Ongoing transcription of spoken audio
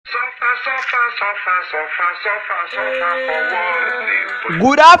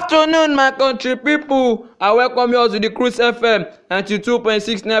Good afternoon, my country people. I welcome you all to the Cruise FM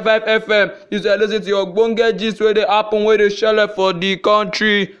 92.695 FM. This is listen to your bonge gist where they happen, where they share for the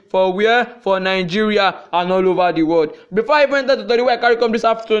country, for where, for Nigeria and all over the world. Before I even enter to tell you where I carry come this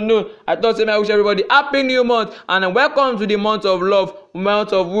afternoon, I thought I wish everybody happy new month and welcome to the month of love,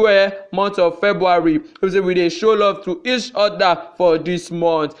 month of where, month of February. We say we dey show love to each other for this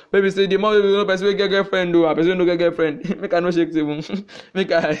month. Maybe say the month we no person wey get girlfriend o, person no get girlfriend. Make I no shake table.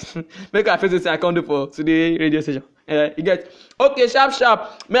 make I face this I come do for today radio station. You get okay, sharp.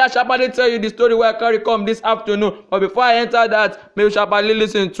 May I sharply tell you the story where I carry come this afternoon. But before I enter that, may you sharply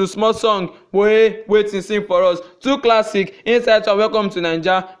listen to small song waiting sing for us. Two classic inside to welcome to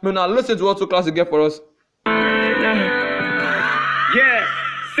Naija. May now listen to what two classic get for us. Yeah,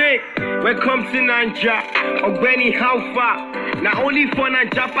 sick. Welcome to Naija. Ogbeni, how far? Now only for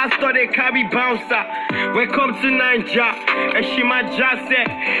Naija pastor they carry bouncer. Welcome to Naija. Eshima Jase.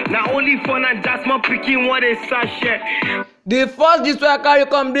 Now only for Naija small picking what they sashay. The first this way I carry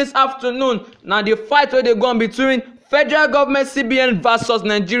come this afternoon. Now the fight where they go on between Federal Government CBN versus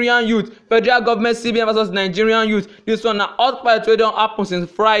Nigerian youth. Federal Government CBN versus Nigerian youth. This one now hot fight wey don happen since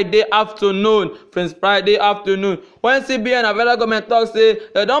Friday afternoon. When CBN and federal government talk say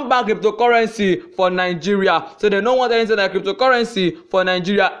they don't ban cryptocurrency for Nigeria. So they don't want anything like cryptocurrency for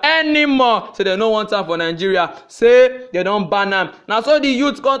Nigeria anymore. So they don't want am for Nigeria. Say they don't ban am. Now so the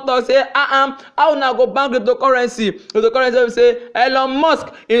youth come talk say how una go ban cryptocurrency? Cryptocurrency will say Elon Musk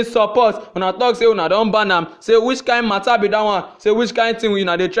in support. Una talk say una don't ban am. Say which kind matter be that one? Say which kind thing we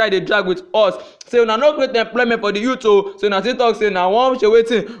they try to drag with us? Say una no create employment for the youth o. So una still talk say na one shey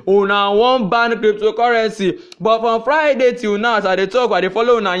wetin una wan ban cryptocurrency. But from Friday till now as I dey talk, I dey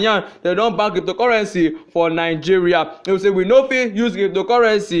follow una yarn, they don ban cryptocurrency for Nigeria. They say we no fit use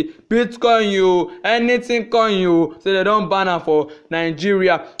cryptocurrency, Bitcoin you, anything coin you. Say they don ban am for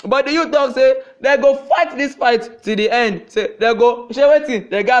Nigeria. But the youth talk say they go fight this fight till the end. Say they go shey wetin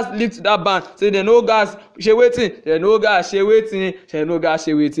they gas lift that ban. Say they no gas shey wetin, they no gas shey wetin, they no gas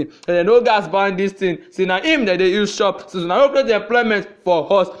shey wetin. They no gas ban this thing. See na him that they use shop. So na no create employment for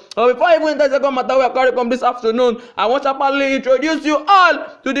us. But before I even enter second matter wey I carry come this afternoon, I want to properly introduce you all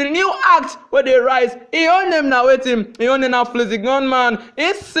to the new act where they rise. His own name now waiting. His own name now Flizzy Gunman.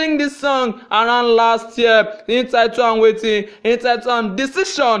 He sing this song around last year. Inside am waiting. Inside am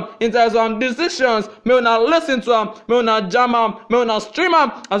decision. Inside am decisions. May una listen to am. May una jam am. May una stream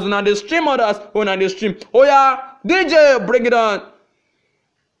am. As una dey stream others, una dey stream. Oh yeah, DJ, bring it on.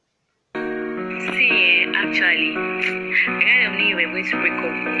 See, actually, I kind of knew you were going to break up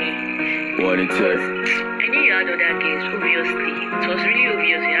with me. What it says? I knew you had other girls, obviously. It was really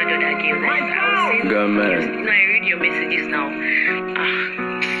obvious you had other girls. I was saying, God, man. now I read your messages now.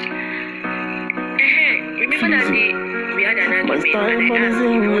 Remember that day we had an argument and I asked if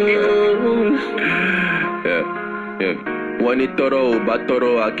you wanted to. Yeah. Wọ́n ní tọrọ ò bá tọrọ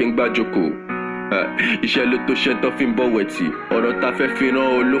akíngbájoko. Iṣẹ́ ló tó ṣe tó fi ń bọ̀ wẹ̀tì. Ọ̀rọ̀ ta fẹ́ fi rán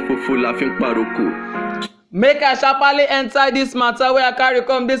olófòfò la fi ń pàrokò. Make I sharply enter this matter where I carry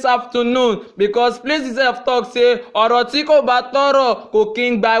come this afternoon because please yourself talk say ọ̀rọ̀ tí kò bá tọrọ kò kí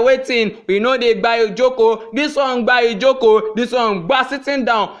n gba wetin. We know they gba ìjókòó. This one gba ìjókòó. This one gba sitting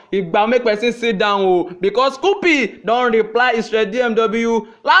down. Ìgbà make person sit down o. Because Kupi don reply Israel DMW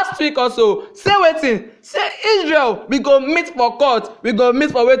last week or so. Say wetin? Say Israel we go meet for court. We go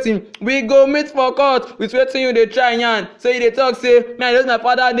meet for wetin? We go meet for court with wetin you dey try yarn. Say you dey talk say me I use my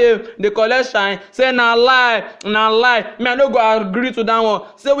father name dey collect shine. Say na lie. Me I no go agree to that one.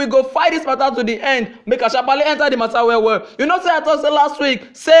 Say we go fight this matter to the end. Make I sharply enter the matter well. You know say I talk say last week.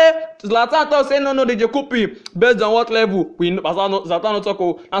 Say Zlatan talk say no DJ Kupi based on what level we know. Zlatan no talk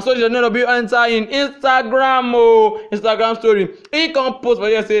o. And so DJ no be enter in Instagram Instagram story. He come post for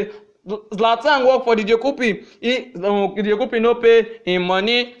here say Zlatan work for DJ Kupi. DJ Kupi no pay him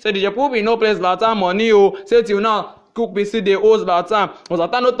money. Say DJ Kupi no pay Zlatan money o. Say till now Kupi see the owe Zlatan. But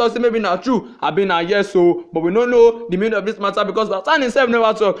Zlatan no talk say maybe na true. I been na yes so. But we don't know the meaning of this matter because Zlatan himself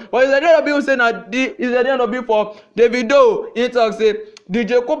never talk. But is the end of say na is the end of for Davido. He talk say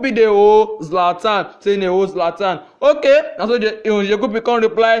DJ Kupi dey owe Zlatan. Say he owe Zlatan. Okay. And so DJ Kupi come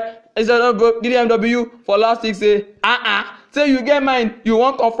reply. Is the DMW for last week say say you get mind, you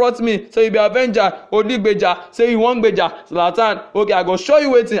wan confront me, say you be avenger, odigbeja, say you wan gbeja, Zlatan, okay, I go show you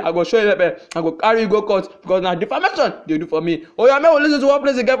wetin, I go show you pepper, I go carry you go court because na defamation they do for me. Oh yeah, may we listen to one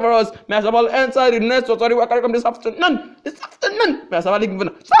place they get for us. May I sabal enter the next story we carry come this afternoon. May I sabal give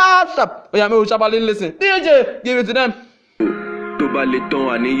them sharp. Oh yeah, may we sharply listen. DJ, give it to them. tó bá lè tán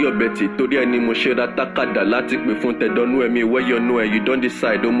àníyàn bẹ̀tì torí ẹni mo ṣe ra tákàdá láti pè fún tẹ̀dọ́nú ẹ̀mí ìwẹ́yọnú ẹ̀ you don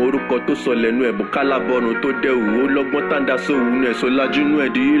decide ọmọ orúkọ tó sọ lẹ́nu ẹ̀ bùkálà bọ́ọ̀nù tó dẹ̀wù ó lọ́gbọ́n tàǹdà sóhùn ẹ̀ sọlájúnú ẹ̀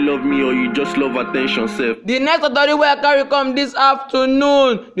do you love me or you just love attention sef. The next story wey I carry come this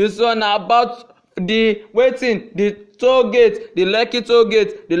afternoon, this one na about the toll gate, the Lekki toll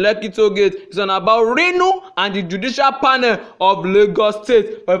gate. This one about Reno and the judicial panel of Lagos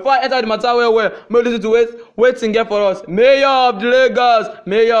State. But before I enter the matter well, may listen to waiting get for us. Mayor of Lagos.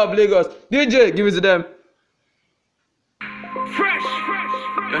 DJ, give it to them. Fresh.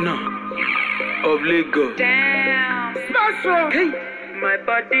 Of Lagos. Damn. Special. Hey. My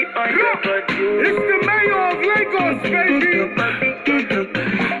body on your body. It's the mayor of Lagos, baby.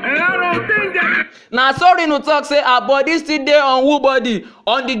 And I don't think that. Na so Reno talk say her body still dey on who body?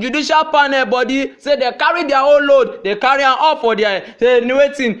 On the judicial panel body. Say they carry their whole load. They carry am up for their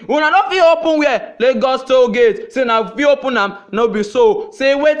waiting. Una no fit open where? Lagos toll gate. Say na fit open am, no be so.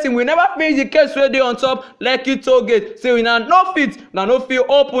 Say waiting, we never finish the case wey dey on top Lekki toll gate. Say we no fit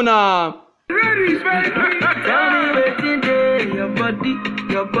open am. Ready, baby. Tell me wetin dey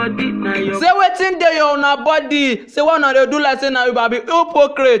your body na your. Say wetin dey your una body. Say what una dey do like say na you be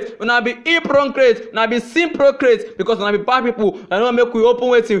hypocrite, una be hypocrite, una be simprocrate because una be bad people. I no make we open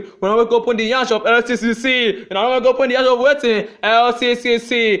wetin, we no make open the yansh of LCCC. We no make open the yansh of wetin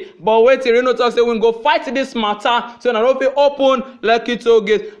LCCC. But wetin Reno talk say we go fight this matter. So una no fit open Lekki toll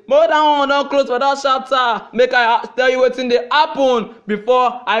gate. More than one don close for that chapter. Make I tell you wetin dey happen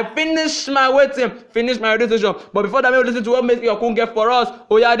before I finish my registration. But before that, we listen to what make your cool get for us.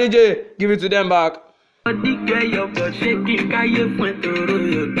 Oh yeah, DJ, give it to them back. Tell me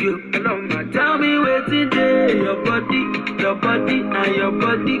wetin dey your body na your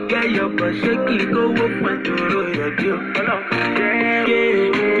body get your body shaking go up when to roll your deal.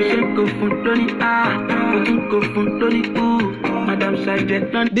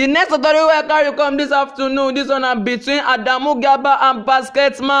 The next story wey I carry come this afternoon, this one na between Adamu Garba and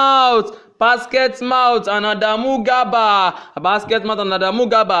Basket Mouth and Adamu Garba.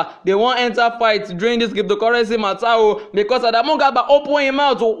 They wan enter fight during this cryptocurrency matter because Adamu Garba open him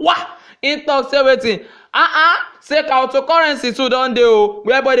mouth. He talk say wetin? Say cryptocurrency too don dey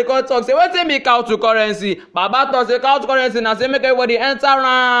where everybody come talk say wetin be cryptocurrency? Baba talk say cryptocurrency na say make everybody enter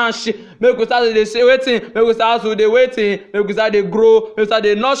ranch, make we start to dey say wetin, make we start to dey waiting, make we start dey grow, make we start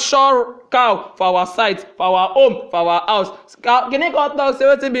dey nurture cow for our site, for our home, for our house. Kini come talk say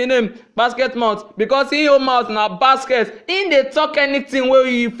wetin be name? Basket Mouth, because he own mouth na basket. He dey talk anything wey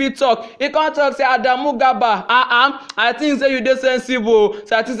you fit talk. He come talk say Adamu Garba, I think say you dey sensible.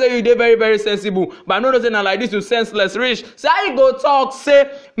 Say I think say you dey very very sensible. But I no know say na like this you senseless reach. Say how you go talk say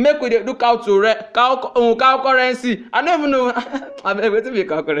make we dey do cow currency. I no even know. Wetin be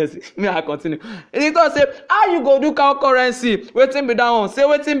cow currency? Me I continue. He talk say how you go do cow currency? Wetin be that one? Say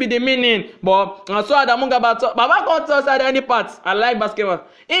wetin be the meaning? But so Adamu Garba talk. Baba come talk say any part. I like Basket Mouth.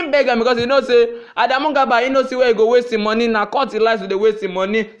 He beg am because he know say Adamu Garba he no see where he go waste him money. Na court he likes to dey waste him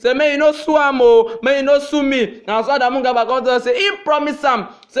money. Say may you no sue am may you no sue me. Na so Adamu Garba come talk say he promise am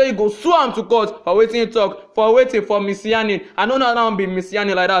say he go sue am to court for wetin he talk, for waiting for misyanning. I no know how be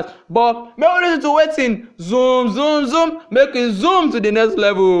misyanning like that. But make we listen to waiting. Zoom. Make we zoom to the next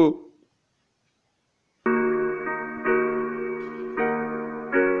level.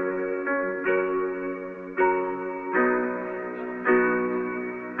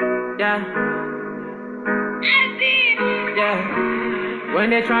 Yeah. When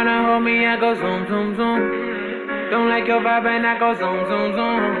they tryna hold me, I go zoom. Don't like your vibe and I go zoom.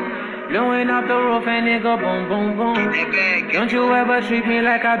 Blowing up the roof and it go boom. Don't you ever treat me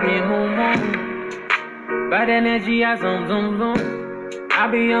like I been home. Bad energy, I zoom. I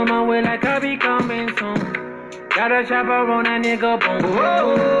be on my way like I be coming soon. Got a chopper on that nigga boom.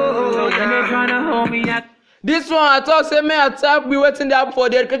 So when they tryna hold me, This one I talk say may attack be waiting there for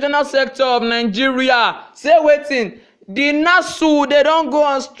the educational sector of Nigeria. Say waiting. The NASU they don't go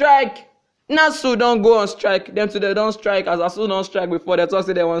on strike. NASU don't go on strike. Them today don't strike as ASU don't strike before they talk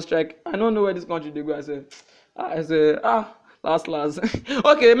say they won't strike. I don't know where this country they go. I say last.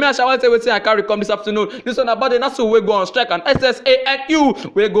 Okay, me I shall tell you what I carry come this afternoon. This one about the NASU we go on strike and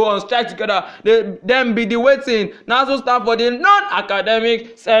SSANU we go on strike together. Them be the waiting. NASU stand for the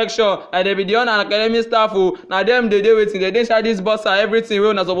non-academic section. And they be the non-academic staff who now them they waiting. They didn't share this bus and everything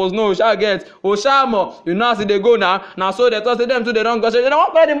we not supposed know shall get. Oshamo, you know how they go now. Now so they talk to them too they don't go. They don't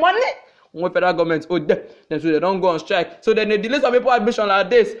want to pay the money. When federal government them so they don't go on strike. So then they delay some people admission like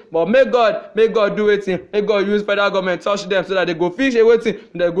this. But may God do it. May God use federal government touch them so that they go finish waiting.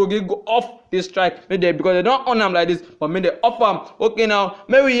 They go off this strike. Because they don't own them like this. But may they off them. Okay now.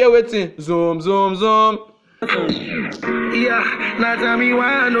 May we hear waiting. Zoom. Yeah, now tell me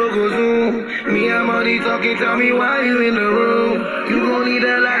why I no go zoom. Me and money talking, tell me why you in the room. You gon' need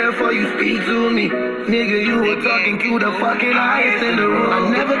a ladder before you speak to me. Nigga, you were talking to the fucking highest in the room. I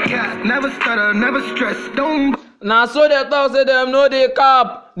never cap, never stutter, never stress, don't... Now so they talk say them know they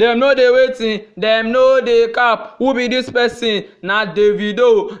cap, them know they waiting, them know they cap. Who be this person? Na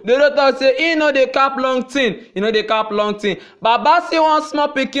Davido. They don't talk say he know they cap long thing, he know they cap long thing. Baba see one small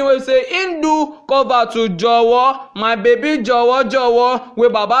pikin wey say he do cover to Jowo, my baby Jowo Jowo, wey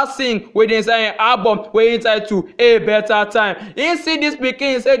Baba sing wey dey inside an album wey inside to A Better Time. He see this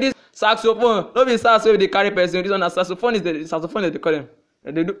pikin, he say this saxophone, no be sax wey dey carry person. This one na saxophone is the saxophone that they call them.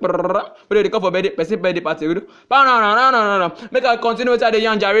 They do they come for birthday, birthday party. We do. Make I continue with the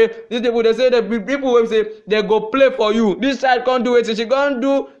young Jerry. These people they say the people will say they go play for you. This child can't do it. She can't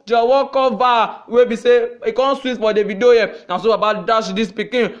do Jowo cover. We be say it can't switch for the video here. And so about dash this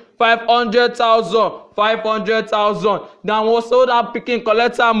picking 500,000. 500,000. Now we so that picking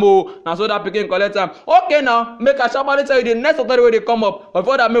collector mo. Now so that picking collector. Okay now, make a sharply tell you the next authority where they come up. But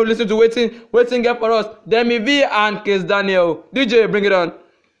before that, me will listen to waiting get for us. Demi V and Case Daniel. DJ, bring it on.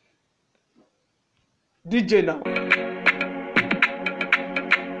 DJ now.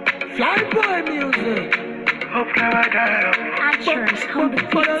 Flyboy music. Actors, humble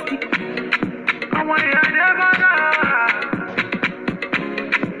beats. I want you to never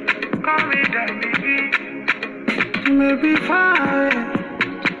call me daddy. Maybe fine.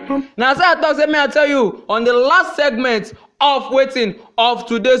 Now, so I talk, say me I tell you on the last segment of waiting of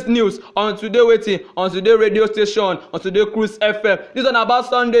today's news on today waiting on today radio station on today Cruise FM. This one about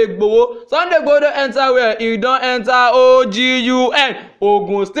Sunday Igboho. Sunday Igboho don't enter where he don't enter OGUN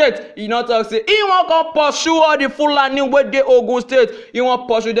Ogun State. He not talk say he won't come pursue all the Fulani where they Ogun State. He won't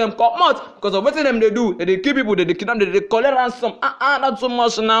pursue them come out because of what them they do. They kill people, they kidnap, they collect ransom. Not so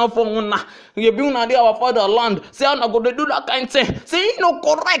much now for una. You be una there our fatherland. Say I not go they do that kind of thing. Say he no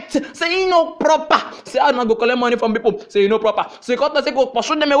correct. Say he no proper. Say I not go collect money from people. Say no proper. So you can't say go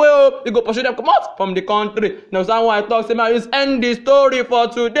pursue them away. You go pursue them come out from the country. Now someone I talk say man, just end the story for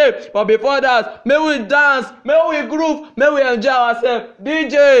today. But before that, may we dance, may we groove, may we enjoy ourselves.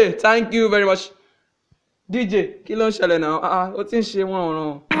 DJ, thank you very much. DJ, kí ló ń ṣẹlẹ̀ now? Ó ti ń ṣe wọ́n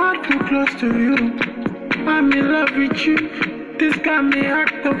ọ̀ràn. I'm too close to you. I'm in love with you. This got me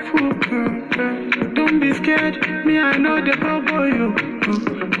act a fool, girl. Don't be scared. Me, I know the bubble you.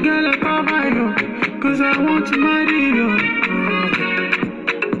 Girl, I cover you. Cause I want to marry you.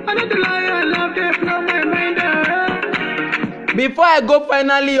 I know the lie I love, they blow my mind away. Before I go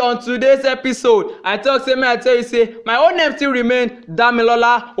finally on today's episode, I tell you say my own name still remain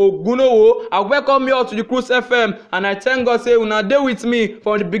Damilola Ogunowo. I welcome you all to the Cruise FM and I thank God say una dey with me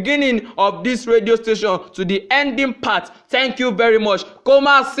from the beginning of this radio station to the ending part. Thank you very much. Come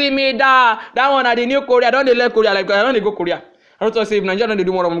see me da. That one at the new Korea. I don't dey let Korea like I don't dey go Korea. I don't say if Nigeria don't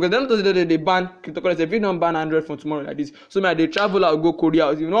do one of them because they don't they ban cryptocurrency. If you don't ban 100 from tomorrow like this, so me they travel I'll go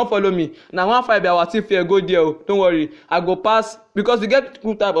Korea. If you don't follow me, now 1.5 hours if you go there, don't worry. I go pass because we get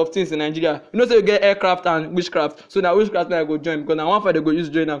two type of things in Nigeria. You know, say you get aircraft and witchcraft. So now witchcraft now I go join because now 1.5 they go use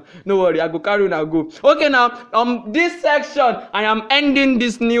join now. No worry, I go carry on, I go. Okay now, this section I am ending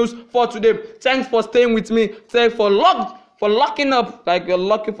this news for today. Thanks for staying with me. Thanks for locking up like you're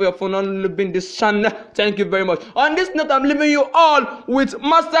locking for your phone on living this channel. Thank you very much. On this note, I'm leaving you all with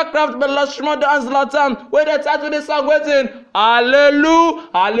Mastercraft by Lashmodo and Zlatan. Where they title this song waiting. Hallelujah.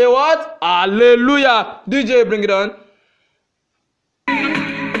 Hallelujah. What? Hallelujah. DJ, bring it on.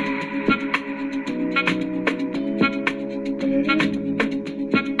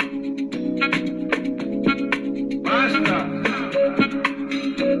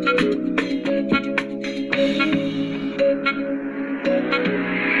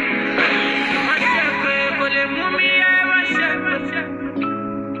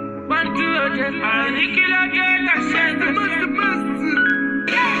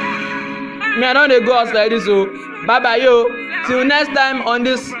 Me, I don't go out like this, so bye bye yo. Till next time on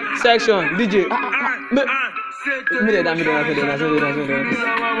this section, DJ.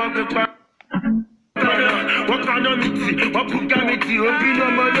 What calamity, what calamity, open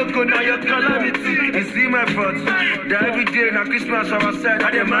up my look now your calamity. You see my thoughts, that every day now Christmas on my side,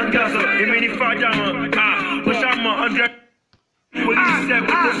 I demand gas up, you mean if I down, push out my 100. Police said,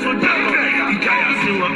 what the soldier,